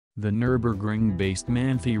The Nurburgring-based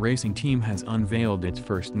Manthey Racing team has unveiled its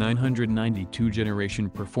first 992 generation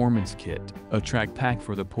performance kit, a track pack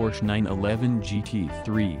for the Porsche 911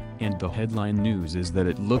 GT3, and the headline news is that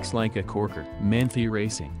it looks like a corker. Manthey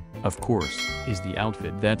Racing, of course, is the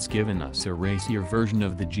outfit that's given us a racier version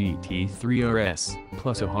of the GT3 RS,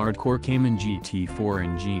 plus a hardcore Cayman GT4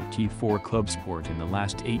 and GT4 Clubsport in the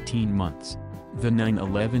last 18 months. The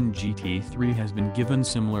 911 GT3 has been given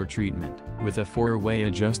similar treatment, with a 4-way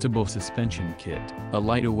adjustable suspension kit, a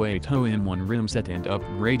lightweight all-in-one rim set and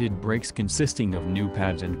upgraded brakes consisting of new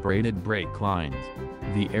pads and braided brake lines.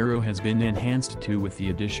 The aero has been enhanced too with the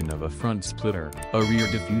addition of a front splitter, a rear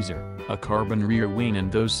diffuser, a carbon rear wing and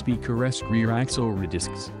those speaker-esque rear axle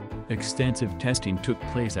aerodiscs. Extensive testing took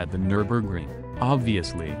place at the Nurburgring,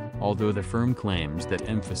 obviously, although the firm claims that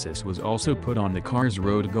emphasis was also put on the car's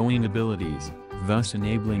road-going abilities, thus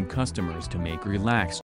enabling customers to make relaxed